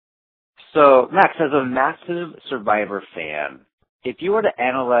So, Max, as a massive Survivor fan, if you were to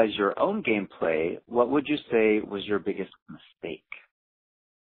analyze your own gameplay, what would you say was your biggest mistake?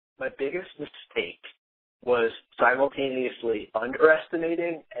 My biggest mistake was simultaneously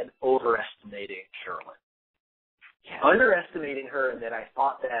underestimating and overestimating Carolyn. Yeah. Underestimating her in that I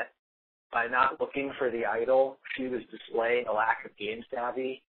thought that by not looking for the idol, she was displaying a lack of game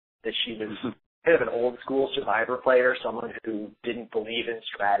savvy, that she was kind of an old school Survivor player, someone who didn't believe in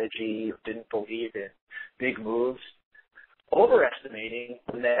strategy or didn't believe in big moves. Overestimating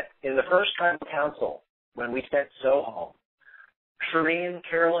that in the first tribal council, when we sent So home, Shireen,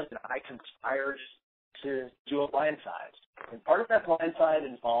 Carolyn, and I conspired to do a blindside. And part of that blindside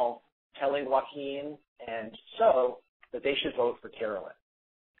involved telling Joaquin and So that they should vote for Carolyn.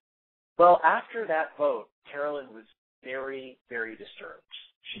 Well, after that vote, Carolyn was very, very disturbed.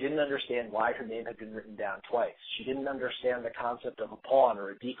 She didn't understand why her name had been written down twice. She didn't understand the concept of a pawn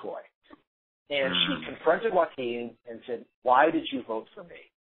or a decoy. And she confronted Joaquin and said, "Why did you vote for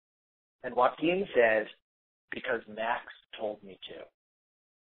me?" And Joaquin said, "Because Max told me to."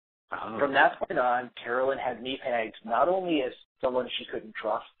 Oh. From that point on, Carolyn had me pegged not only as someone she couldn't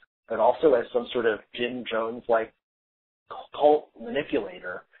trust, but also as some sort of Jim Jones-like cult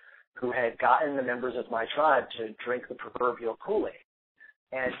manipulator who had gotten the members of my tribe to drink the proverbial Kool-Aid.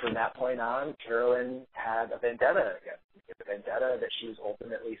 And from that point on, Carolyn had a vendetta against me, a vendetta that she was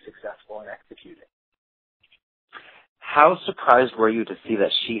ultimately successful in executing. How surprised were you to see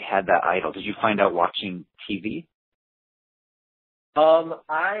that she had that idol? Did you find out watching TV?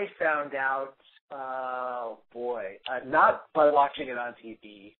 I found out, not by watching it on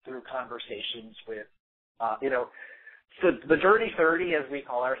TV, through conversations with, the Dirty 30, as we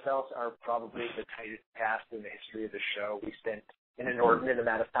call ourselves, are probably the tightest cast in the history of the show. We spent an inordinate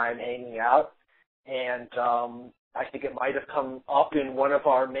amount of time hanging out, and I think it might have come up in one of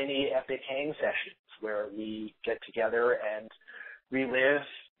our many epic hang sessions where we get together and relive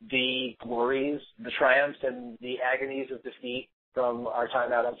the glories, the triumphs, and the agonies of defeat from our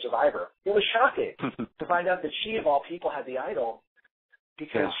time out on Survivor. It was shocking to find out that she, of all people, had the idol,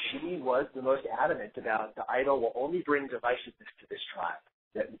 because she was the most adamant about the idol will only bring divisiveness to this tribe.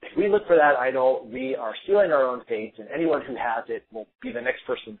 That if we look for that idol, we are sealing our own fate, and anyone who has it will be the next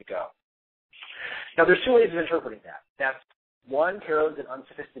person to go. Now, there's two ways of interpreting that. That's one, Carolyn's an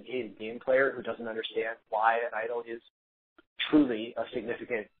unsophisticated game player who doesn't understand why an idol is truly a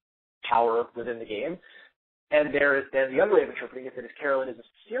significant power within the game. And then the other way of interpreting it is Carolyn is a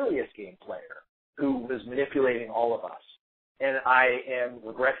serious game player who was manipulating all of us. And I am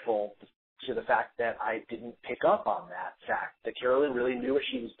regretful to the fact that I didn't pick up on that fact, that Carolyn really knew what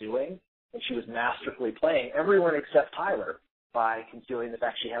she was doing, and she was masterfully playing everyone except Tyler by concealing the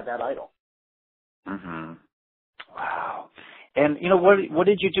fact she had that idol. Mm-hmm. Wow. And, what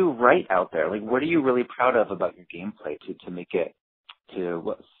did you do right out there? Like, what are you really proud of about your gameplay to make it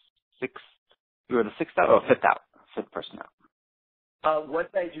to, sixth? You were the fifth person out.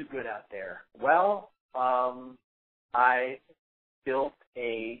 What did I do good out there? Well, I built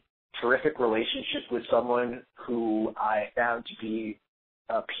a terrific relationship with someone who I found to be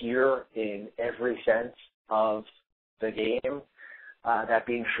a peer in every sense of the game, that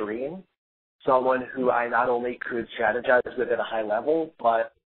being Shireen, someone who I not only could strategize with at a high level,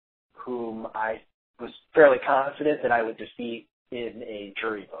 but whom I was fairly confident that I would defeat in a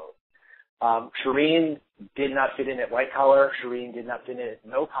jury vote. Shireen did not fit in at white collar. Shireen did not fit in at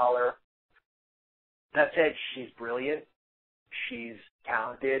no collar. That said, she's brilliant. She's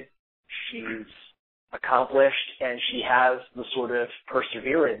talented. She's accomplished, and she has the sort of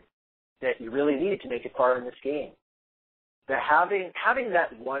perseverance that you really need to make it far in this game. Having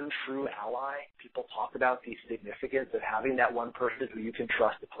that one true ally, people talk about the significance of having that one person who you can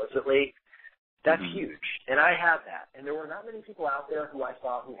trust implicitly. That's huge, and I have that. And there were not many people out there who I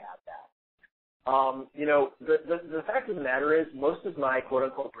saw who had that. The fact of the matter is most of my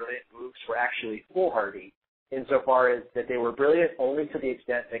quote-unquote brilliant moves were actually foolhardy, insofar as that they were brilliant only to the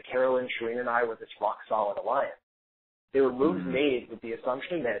extent that Carolyn, Shireen, and I were this rock-solid alliance. They were moves made with the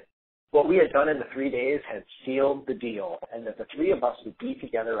assumption that what we had done in the 3 days had sealed the deal, and that the three of us would be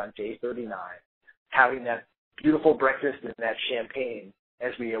together on day 39, having that beautiful breakfast and that champagne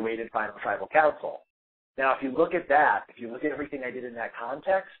as we awaited final tribal council. Now, if you look at that, if you look at everything I did in that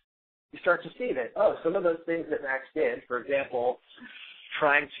context, you start to see that, some of those things that Max did, for example,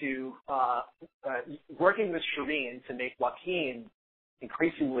 trying to, working with Shireen to make Joaquin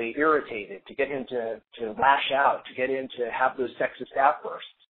increasingly irritated, to get him to lash out, to get him to have those sexist outbursts,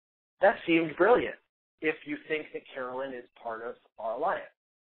 that seemed brilliant if you think that Carolyn is part of our alliance.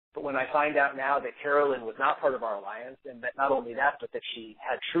 But when I find out now that Carolyn was not part of our alliance, and that not only that, but that she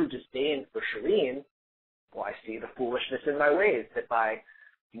had true disdain for Shireen, well, I see the foolishness in my ways, that by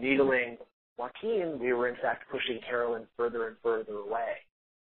needling Joaquin, we were in fact pushing Carolyn further and further away.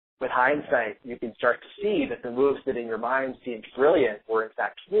 With hindsight, you can start to see that the moves that in your mind seemed brilliant were in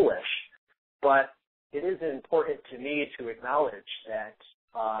fact foolish. But it is important to me to acknowledge that,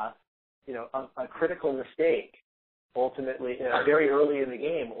 a critical mistake ultimately, very early in the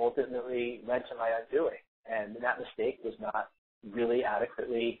game, ultimately led to my undoing. And that mistake was not really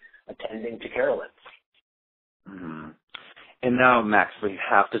adequately attending to Carolyn. Mm-hmm. And now, Max, we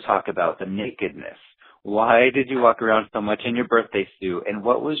have to talk about the nakedness. Why did you walk around so much in your birthday suit, and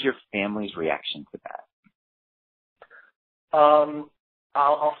what was your family's reaction to that?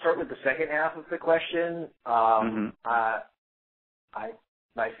 I'll start with the second half of the question.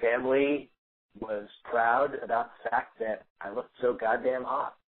 My family was proud about the fact that I looked so goddamn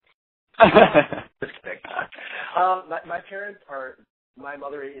hot. Just kidding. My parents my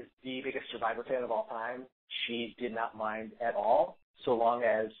mother is the biggest Survivor fan of all time. She did not mind at all, so long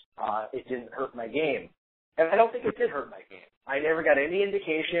as it didn't hurt my game. And I don't think it did hurt my game. I never got any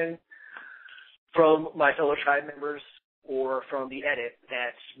indication from my fellow tribe members or from the edit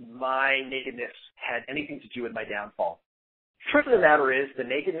that my nakedness had anything to do with my downfall. The truth of the matter is the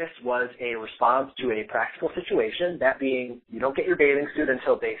nakedness was a response to a practical situation, that being you don't get your bathing suit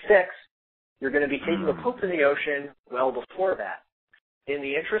until day 6. You're going to be taking a poop in the ocean well before that. In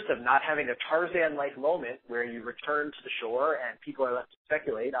the interest of not having a Tarzan-like moment where you return to the shore and people are left to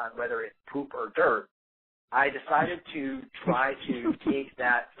speculate on whether it's poop or dirt, I decided to try to take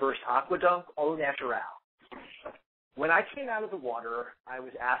that first aqua dunk au naturel. When I came out of the water, I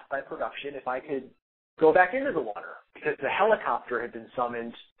was asked by production if I could go back into the water because the helicopter had been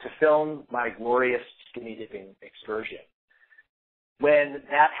summoned to film my glorious skinny dipping excursion. When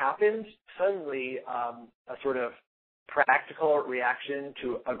that happened, suddenly a sort of practical reaction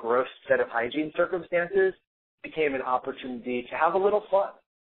to a gross set of hygiene circumstances became an opportunity to have a little fun.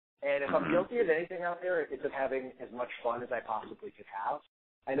 And if I'm guilty of anything out there, it's of having as much fun as I possibly could have.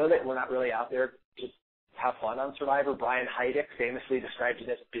 I know that we're not really out there to have fun on Survivor. Brian Heidick famously described it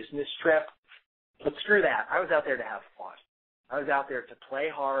as a business trip. But screw that. I was out there to have fun. I was out there to play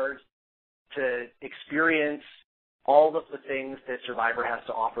hard, to experience all of the things that Survivor has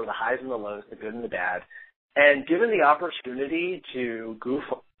to offer, the highs and the lows, the good and the bad. And given the opportunity to goof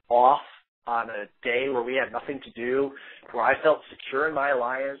off on a day where we had nothing to do, where I felt secure in my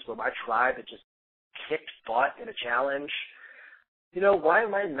alliance, where my tribe had just kicked butt in a challenge, why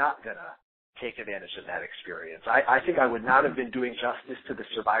am I not going to take advantage of that experience? I think I would not have been doing justice to the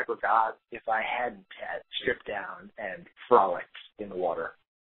Survivor gods if I hadn't had stripped down and frolicked in the water.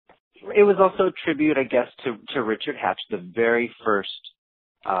 It was also a tribute, I guess, to Richard Hatch, the very first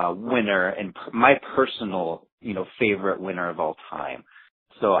winner and my personal, favorite winner of all time.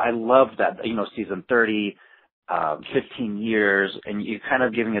 So I love that, season 30, 15 years, and you're kind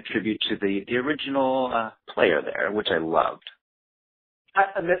of giving a tribute to the original player there, which I loved.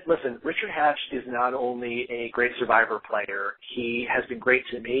 Listen, Richard Hatch is not only a great Survivor player, he has been great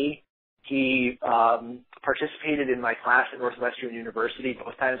to me. He participated in my class at Northwestern University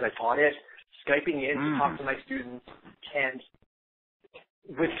both times I taught it, Skyping in to talk to my students. And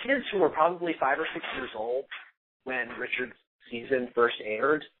with kids who were probably 5 or 6 years old when Richard's season first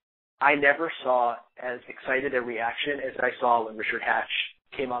aired, I never saw as excited a reaction as I saw when Richard Hatch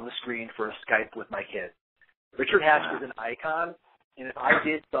came on the screen for a Skype with my kids. Richard Hatch is an icon, and if I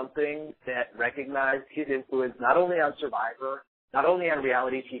did something that recognized his influence not only on Survivor, not only on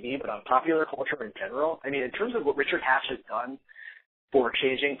reality TV, but on popular culture in general, I mean, in terms of what Richard Hatch has done for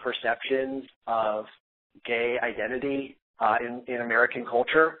changing perceptions of gay identity in American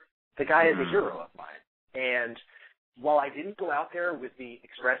culture, the guy is a hero of mine. And while I didn't go out there with the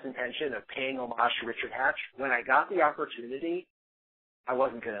express intention of paying homage to Richard Hatch, when I got the opportunity, I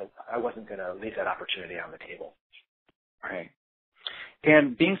wasn't gonna leave that opportunity on the table. Right.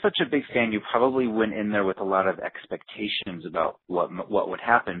 And being such a big fan, you probably went in there with a lot of expectations about what would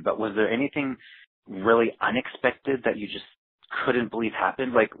happen. But was there anything really unexpected that you just couldn't believe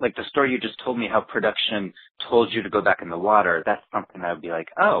happened? Like the story you just told me, how production told you to go back in the water. That's something I would be like,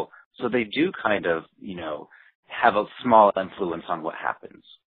 oh, so they do kind of, have a small influence on what happens.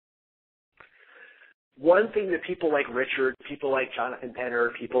 One thing that people like Richard, people like Jonathan Penner,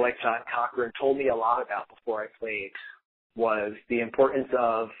 people like John Cochran told me a lot about before I played was the importance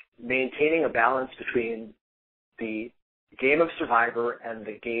of maintaining a balance between the game of Survivor and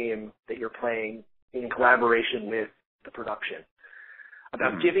the game that you're playing in collaboration with the production,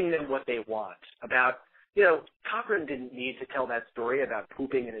 about giving them what they want, about Cochran didn't need to tell that story about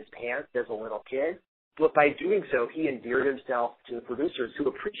pooping in his pants as a little kid, but by doing so, he endeared himself to the producers who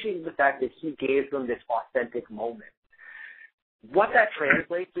appreciated the fact that he gave them this authentic moment. What that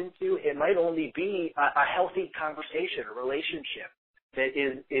translates into, it might only be a healthy conversation, a relationship that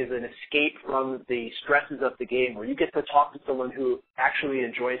is an escape from the stresses of the game, where you get to talk to someone who actually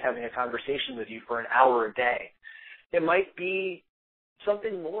enjoys having a conversation with you for an hour a day. It might be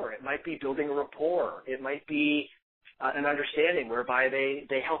something more. It might be building a rapport. It might be an understanding whereby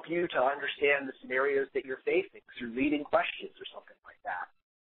they help you to understand the scenarios that you're facing through leading questions or something like that.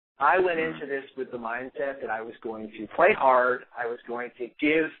 I went into this with the mindset that I was going to play hard. I was going to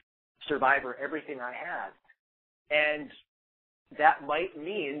give Survivor everything I had. And that might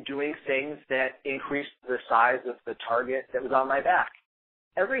mean doing things that increase the size of the target that was on my back.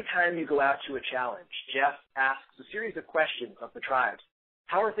 Every time you go out to a challenge, Jeff asks a series of questions of the tribes.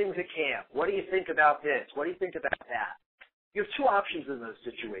 How are things at camp? What do you think about this? What do you think about that? You have two options in those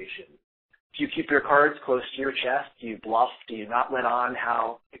situations. Do you keep your cards close to your chest? Do you bluff? Do you not let on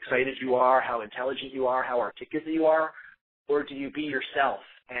how excited you are, how intelligent you are, how articulate you are? Or do you be yourself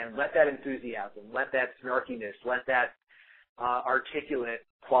and let that enthusiasm, let that snarkiness, let that articulate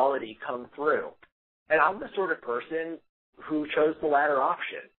quality come through? And I'm the sort of person who chose the latter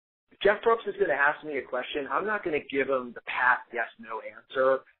option. If Jeff Probst is going to ask me a question, I'm not going to give him the pat, yes, no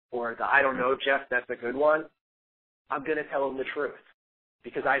answer, or the I don't know, Jeff, that's a good one. I'm going to tell him the truth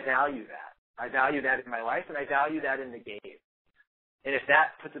because I value that. I value that in my life, and I value that in the game. And if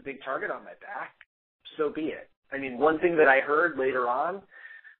that puts a big target on my back, so be it. I mean, one thing that I heard later on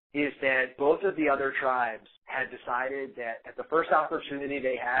is that both of the other tribes had decided that at the first opportunity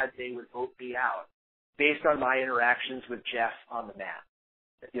they had, they would vote me out based on my interactions with Jeff on the mat.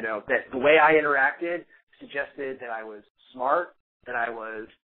 That the way I interacted suggested that I was smart, that I was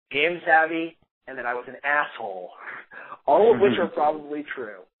game savvy, and that I was an asshole, all of which are probably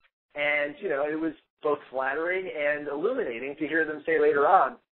true. And, it was both flattering and illuminating to hear them say later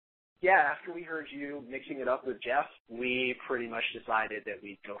on, yeah, after we heard you mixing it up with Jeff, we pretty much decided that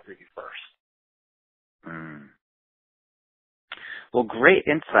we'd go for you first. Well, great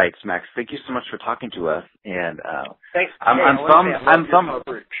insights, Max. Thank you so much for talking to us. And thanks. I'm some.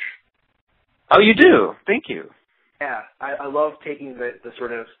 Oh, you do? Thank you. Yeah, I love taking the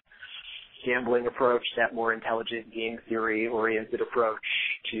sort of gambling approach, that more intelligent game theory-oriented approach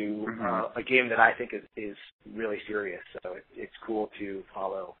to a game that I think is really serious. So it's cool to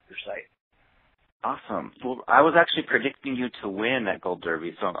follow your site. Awesome. Well, I was actually predicting you to win at Gold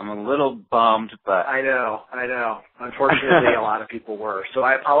Derby, so I'm a little bummed, but... I know. Unfortunately, a lot of people were. So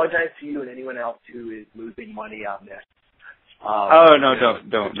I apologize to you and anyone else who is losing money on this.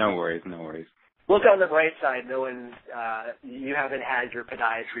 Don't. No worries. Look on the bright side, you haven't had your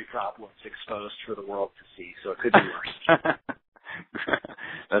podiatry problems exposed for the world to see, so it could be worse.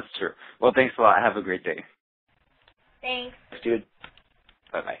 That's true. Well, thanks a lot. Have a great day. Thanks. Dude.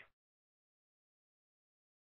 Bye-bye.